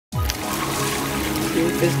see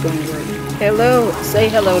if it's gonna work. Hello, say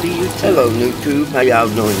hello to YouTube. Hello, YouTube. How y'all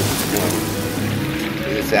doing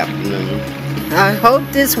this afternoon? I hope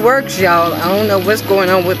this works, y'all. I don't know what's going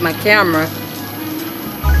on with my camera.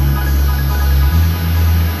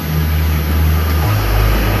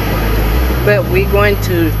 But we're going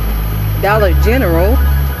to Dollar General.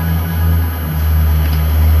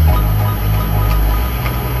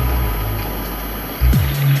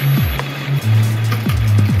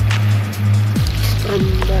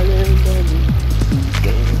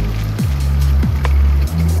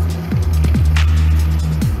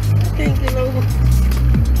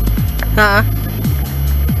 Huh?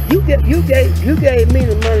 You gave me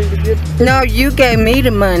the money to get. No, you gave me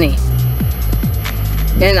the money.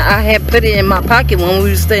 And I had put it in my pocket when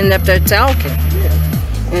we were standing up there talking.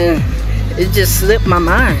 Yeah. And it just slipped my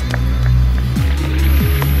mind.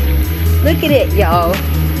 Look at it, y'all.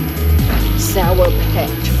 Sour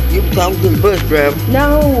Patch. You were talking to the bus driver.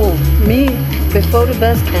 No, me, before the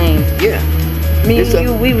bus came. Yeah. Me and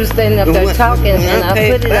you, we were standing up there talking, and I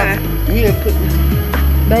put it up. You didn't put it.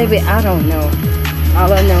 Baby, I don't know.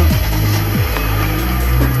 All I know,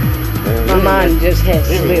 my mind just had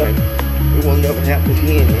slipped. It will never happen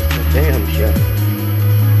again. That's a damn sure.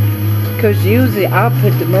 Because usually I'll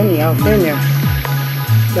put the money off in there.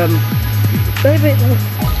 But, baby,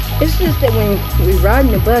 it's just that when we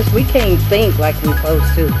riding the bus, we can't think like we're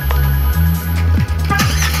supposed to.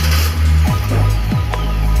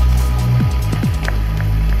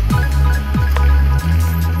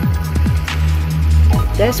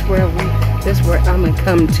 That's where I'm gonna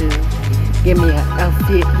come to. Give me an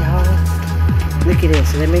outfit, y'all. Look at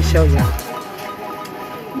this. Let me show y'all.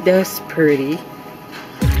 That's pretty.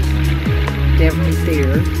 That right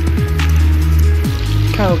there.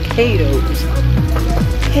 Called Cato's.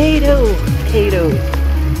 Cato.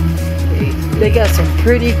 They got some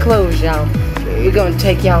pretty clothes, y'all. We're gonna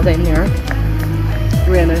take y'all in there.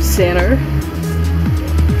 We're in a center.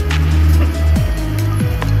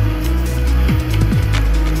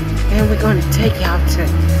 And we're going to take y'all to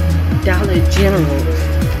Dollar General.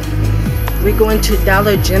 We're going to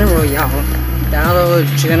Dollar General, y'all. Dollar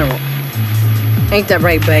General. Ain't that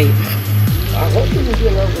right, babe? I hope you can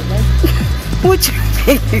get over there. What you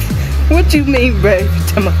mean? What you mean, babe?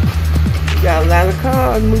 Come on. You got a lot of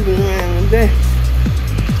cars moving around in there.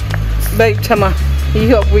 Babe, come on.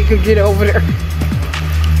 You hope we could get over there.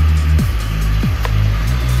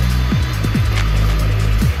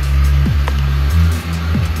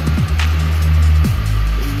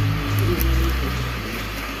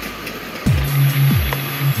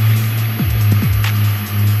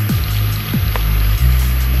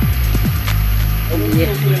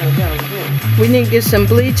 Yeah. We need to get some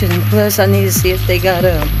bleach, and plus I need to see if they got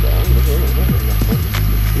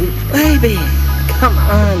baby, come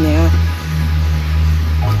on now.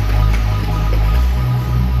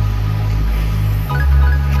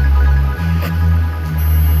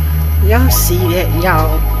 Y'all see that,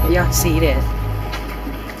 y'all? Y'all see that?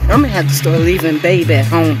 I'm gonna have to start leaving babe at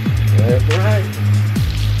home. That's right.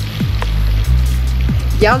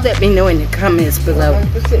 Y'all let me know in the comments below.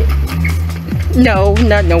 100%. No,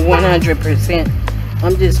 not no 100%.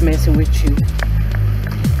 I'm just messing with you.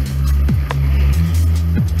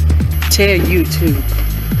 Tell YouTube.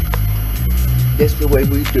 That's the way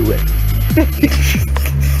we do it.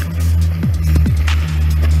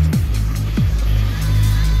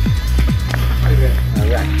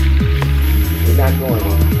 Alright. We're not going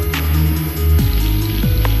on.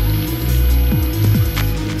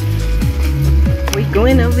 We're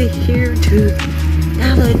going over here to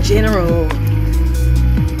Dollar General.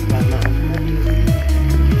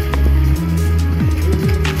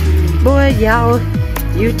 Boy, y'all,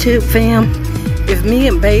 YouTube fam, if me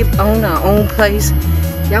and babe own our own place,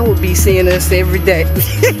 y'all would be seeing us every day.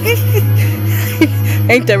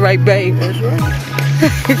 Ain't that right, babe? That's right.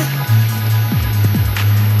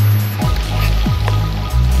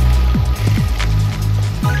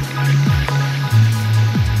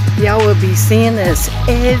 Y'all will be seeing us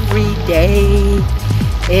every day.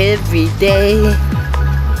 Every day.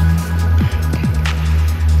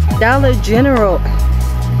 Dollar General.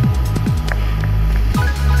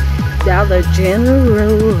 Dollar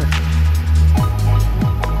General.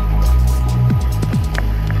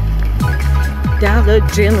 Dollar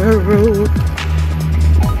General.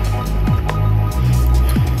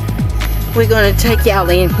 We're gonna take y'all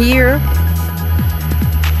in here.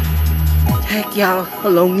 Take y'all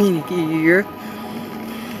along in here.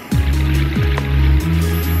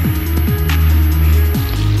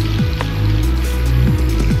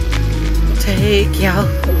 Take y'all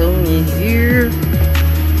along in here.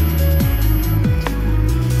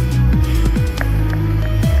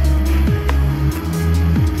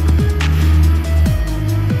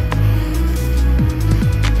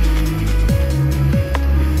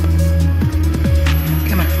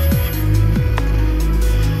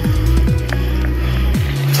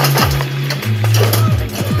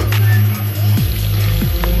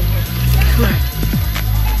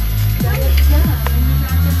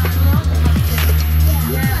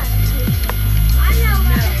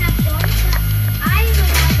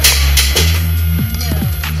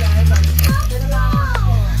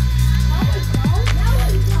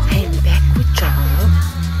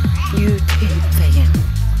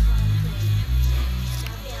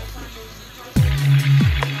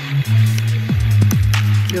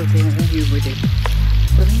 Go down here where the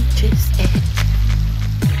bleach is at.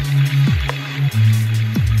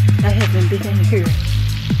 I haven't been in here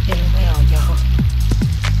in a while, y'all.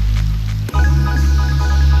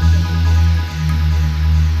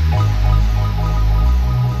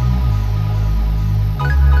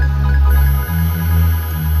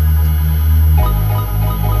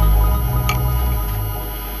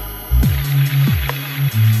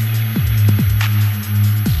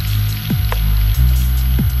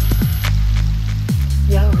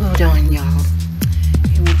 Y'all, hold on, y'all.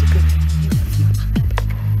 You want to go?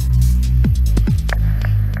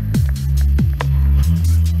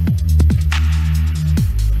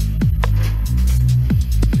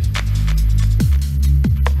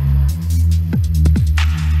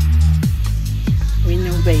 We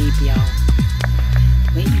know babe, y'all.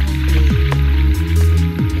 We know babe.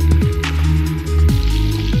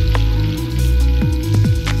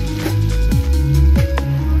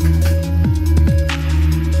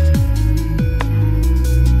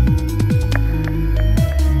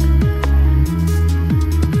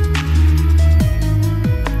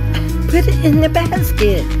 Put it in the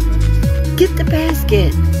basket. Get the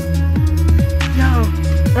basket. Y'all,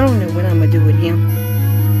 I don't know what I'm going to do with him.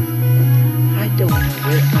 I don't know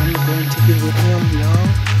what I'm going to do with him, y'all.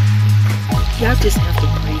 Y'all just have to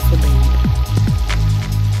pray for me.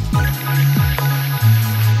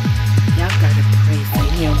 Y'all got to pray for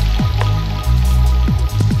him.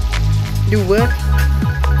 Do what?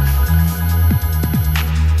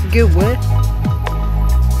 Get what?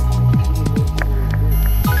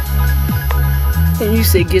 And you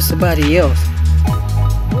say get somebody else.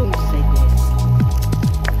 Don't say that.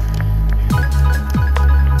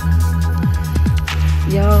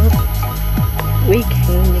 Y'all, we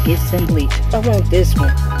came to get some bleach. I want this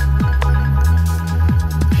one.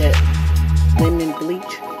 That lemon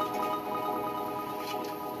bleach.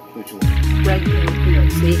 Which one? Right here,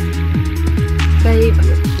 see? Babe,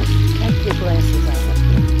 take your glasses off.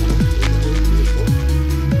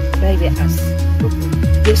 Baby,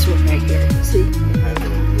 this one right here, see?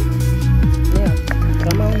 Yeah,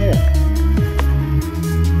 come on up.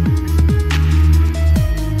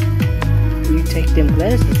 You take them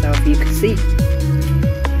glasses off, you can see.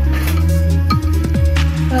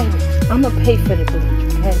 Oh, I'm gonna pay for the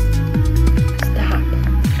bleach, okay? Stop.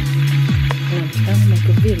 And I'm trying to make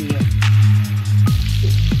a video.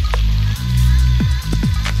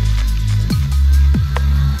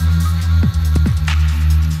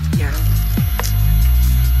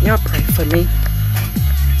 Y'all pray for me.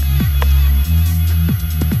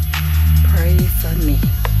 Pray for me.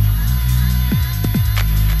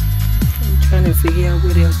 I'm trying to figure out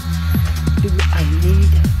what else do I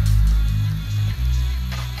need.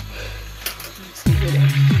 Let's see what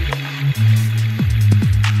else.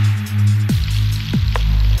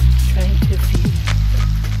 Trying to figure out.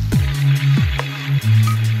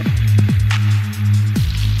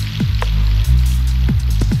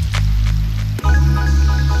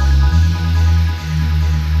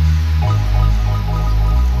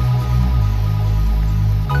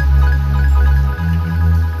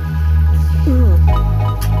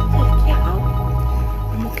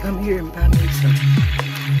 Come here and buy me some.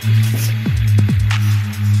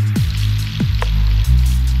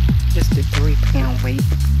 Just a 3-pound weight.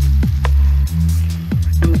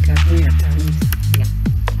 I'm gonna come here and buy me some. Yeah.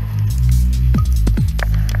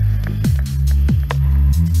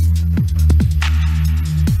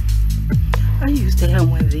 I used to have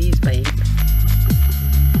one of these, babe.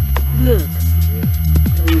 Look.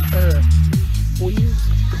 Wheels.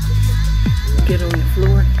 Get on the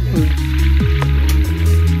floor.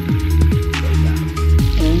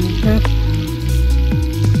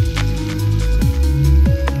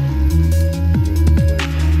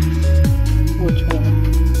 Which one?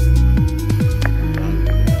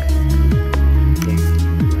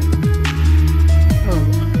 Oh,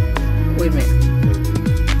 wait a minute.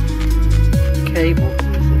 Cable.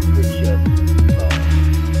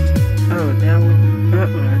 Oh, that one. I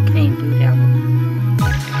can't do that one.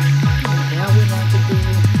 That one I could do.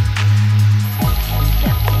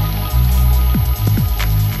 That one.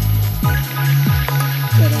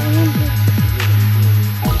 But I wonder.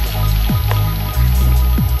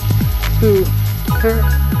 Who? Her?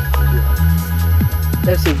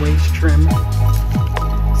 That's a waist trimmer.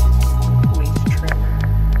 Waist trimmer.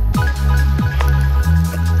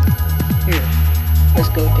 Here, let's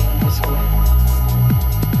go down this way.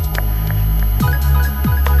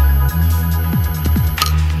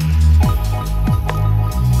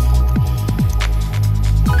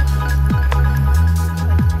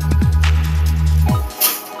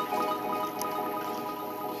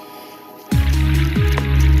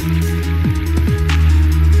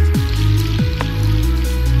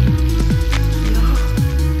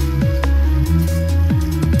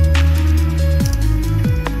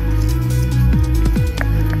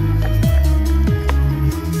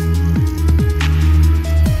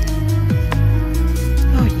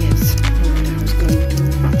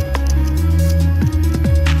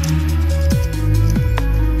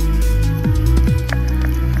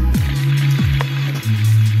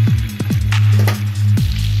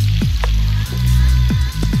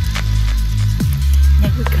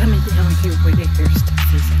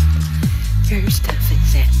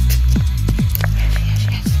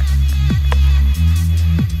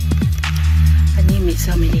 me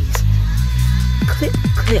some of these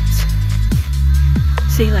clips.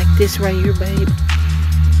 See, like this right here, babe.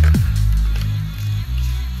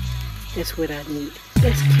 That's what I need.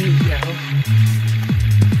 That's cute, y'all.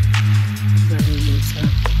 Really need some.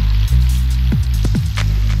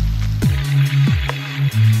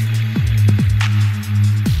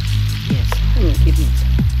 Yes, I'm gonna give me some.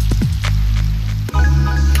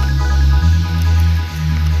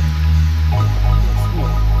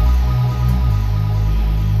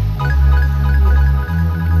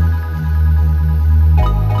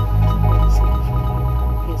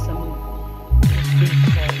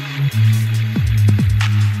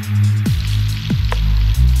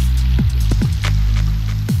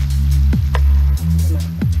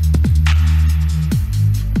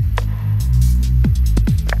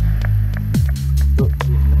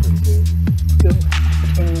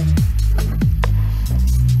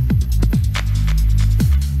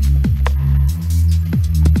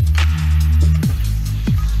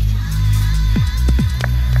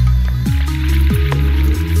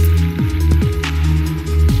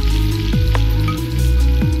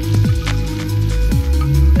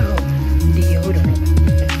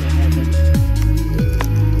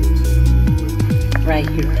 Right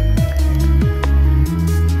here.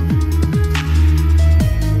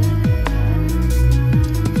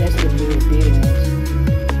 That's the little bitty ones.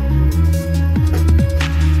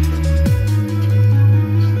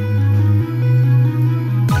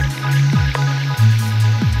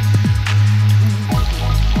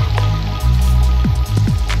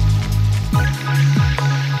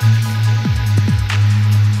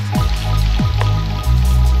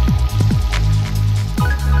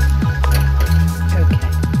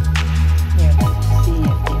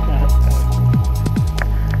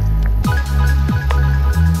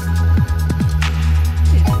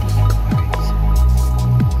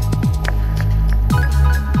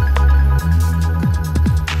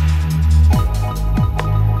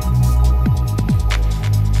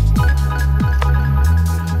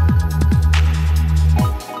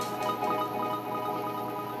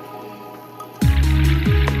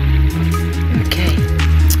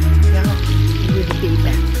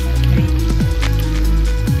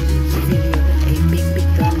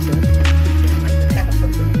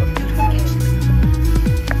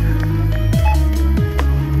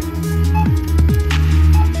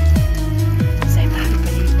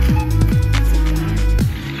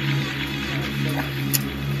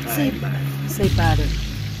 Say bye to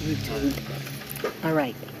YouTube. All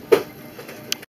right.